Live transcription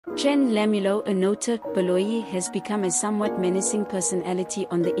Trent Lamulo, a Nota Baloyi, has become a somewhat menacing personality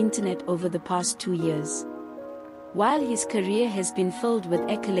on the internet over the past 2 years. While his career has been filled with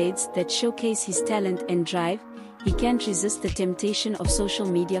accolades that showcase his talent and drive, he can't resist the temptation of social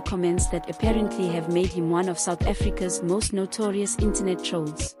media comments that apparently have made him one of South Africa's most notorious internet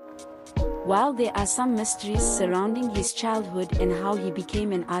trolls. While there are some mysteries surrounding his childhood and how he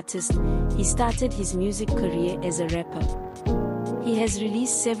became an artist, he started his music career as a rapper. He has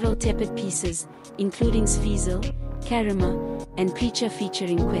released several tepid pieces, including Sfizel, Karima, and Preacher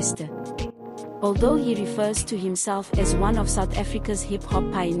featuring Questa. Although he refers to himself as one of South Africa's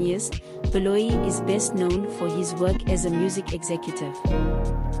hip-hop pioneers, Baloyi is best known for his work as a music executive.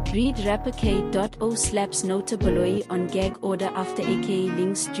 Read rapper K.O slaps Nota Baloyi on gag order after aka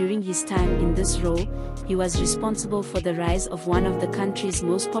links. During his time in this role, he was responsible for the rise of one of the country's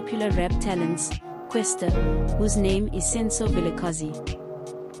most popular rap talents, Questa, whose name is Senso Vilakazi.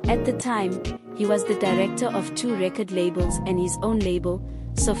 At the time, he was the director of 2 record labels and his own label,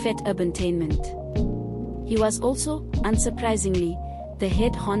 Sofet Urbantainment. He was also, unsurprisingly, the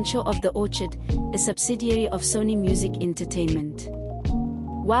head honcho of The Orchard, a subsidiary of Sony Music Entertainment.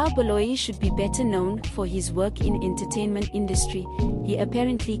 While Baloyi should be better known for his work in entertainment industry, he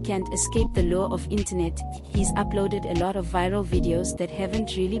apparently can't escape the lure of internet. He's uploaded a lot of viral videos that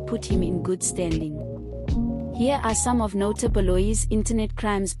haven't really put him in good standing. Here are some of Nota Baloyi's internet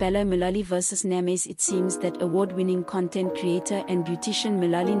crimes. Baloyi Malali vs Names. It seems that award-winning content creator and beautician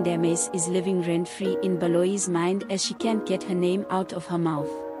Malali Names is living rent-free in Baloyi's mind as she can't get her name out of her mouth.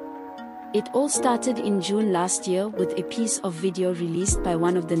 It all started in June last year with a piece of video released by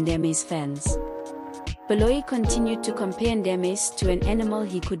one of the Names fans. Baloyi continued to compare Names to an animal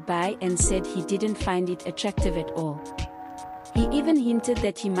he could buy and said he didn't find it attractive at all. He even hinted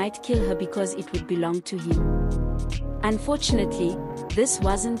that he might kill her because it would belong to him. Unfortunately, this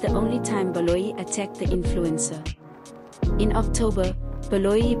wasn't the only time Baloyi attacked the influencer. In October,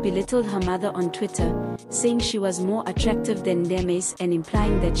 Baloyi belittled her mother on Twitter, saying she was more attractive than Names and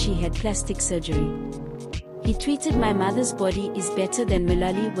implying that she had plastic surgery. He tweeted, "My mother's body is better than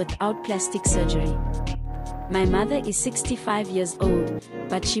Malali without plastic surgery. My mother is 65 years old,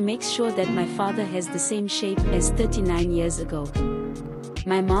 but she makes sure that my father has the same shape as 39 years ago.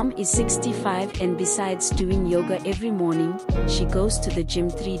 My mom is 65 and besides doing yoga every morning, she goes to the gym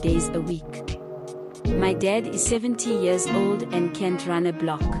 3 days a week. My dad is 70 years old and can't run a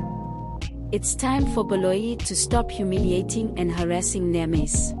block." It's time for Baloyi to stop humiliating and harassing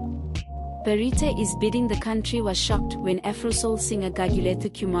Names. Barita is bidding. The country was shocked when Afro-soul singer Gugulethu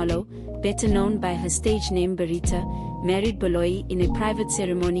Khumalo, better known by her stage name Barita, married Baloyi in a private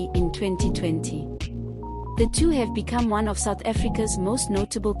ceremony in 2020. The two have become one of South Africa's most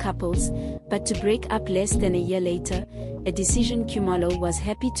notable couples, but to break up less than a year later, a decision Khumalo was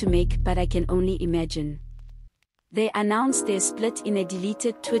happy to make, but I can only imagine. They announced their split in a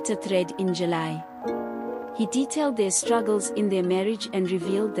deleted Twitter thread in July. He detailed their struggles in their marriage and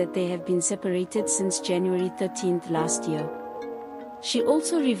revealed that they have been separated since January 13 last year. She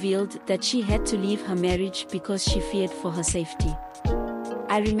also revealed that she had to leave her marriage because she feared for her safety.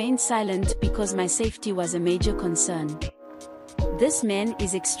 "I remained silent because my safety was a major concern. This man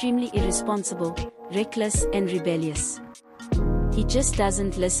is extremely irresponsible, reckless and rebellious. He just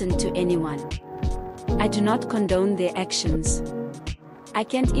doesn't listen to anyone. I do not condone their actions. I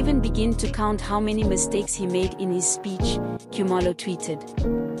can't even begin to count how many mistakes he made in his speech," Khumalo tweeted.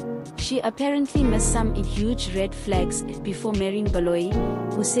 She apparently missed some huge red flags before marrying Baloyi,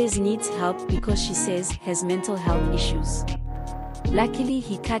 who says needs help because she says has mental health issues. Luckily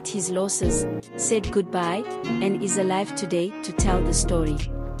he cut his losses, said goodbye, and is alive today to tell the story.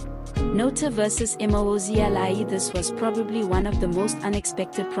 Nota vs Mozialai. This was probably one of the most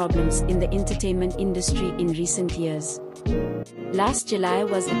unexpected problems in the entertainment industry in recent years. Last July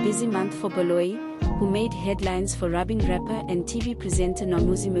was a busy month for Baloyi, who made headlines for rubbing rapper and TV presenter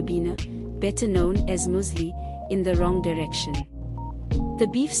Nomuzi Mabina, better known as Musli, in the wrong direction. The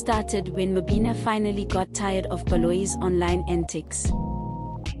beef started when Mabina finally got tired of Baloyi's online antics.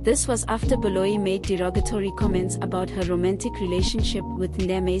 This was after Baloyi made derogatory comments about her romantic relationship with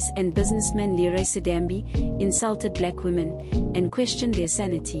Names and businessman Leroy Sedambi, insulted black women, and questioned their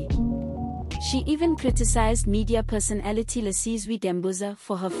sanity. She even criticized media personality Lesizwe Dambuza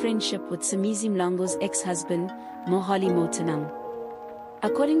for her friendship with Simizi Mlongo's ex-husband, Mohali Motanang.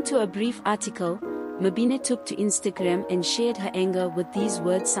 According to a brief article, Mabina took to Instagram and shared her anger with these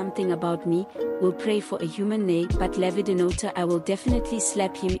words: "Something about me, will pray for a human nay, but Lavidenota, I will definitely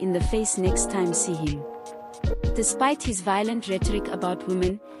slap him in the face next time see him." Despite his violent rhetoric about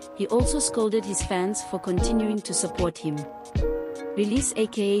women, he also scolded his fans for continuing to support him. Release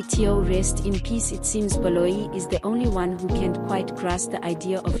aka Tio rest in peace. It seems Baloyi is the only one who can't quite grasp the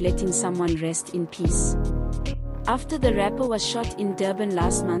idea of letting someone rest in peace. After the rapper was shot in Durban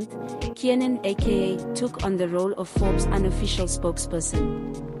last month, Kiernan aka took on the role of Forbes' unofficial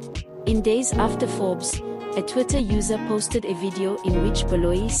spokesperson. In days after Forbes, a Twitter user posted a video in which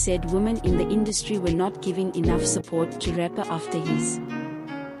Baloyi said women in the industry were not giving enough support to rapper after his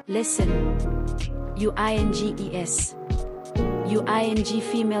lesson. UINGES. UING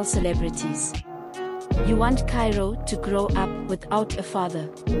female celebrities. You want Cairo to grow up without a father.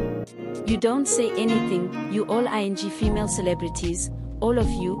 You don't say anything, you all ING female celebrities, all of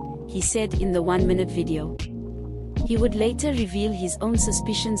you, he said in the 1-minute video. He would later reveal his own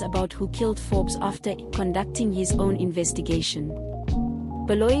suspicions about who killed Forbes after conducting his own investigation.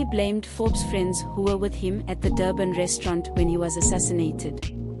 Baloyi blamed Forbes' friends who were with him at the Durban restaurant when he was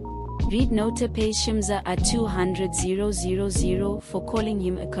assassinated. Read Nota Baloyi Shimza at 200,000 for calling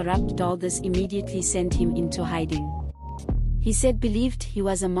him a corrupt doll. This immediately sent him into hiding. He said believed he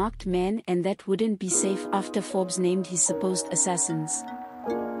was a marked man and that wouldn't be safe after Forbes named his supposed assassins.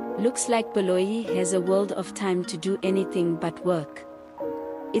 Looks like Baloyi has a world of time to do anything but work.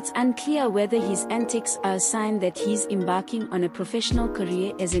 It's unclear whether his antics are a sign that he's embarking on a professional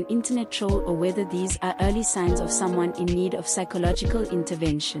career as an internet troll or whether these are early signs of someone in need of psychological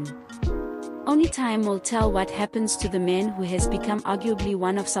intervention. Only time will tell what happens to the man who has become arguably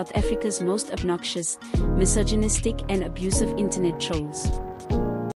one of South Africa's most obnoxious, misogynistic and abusive internet trolls.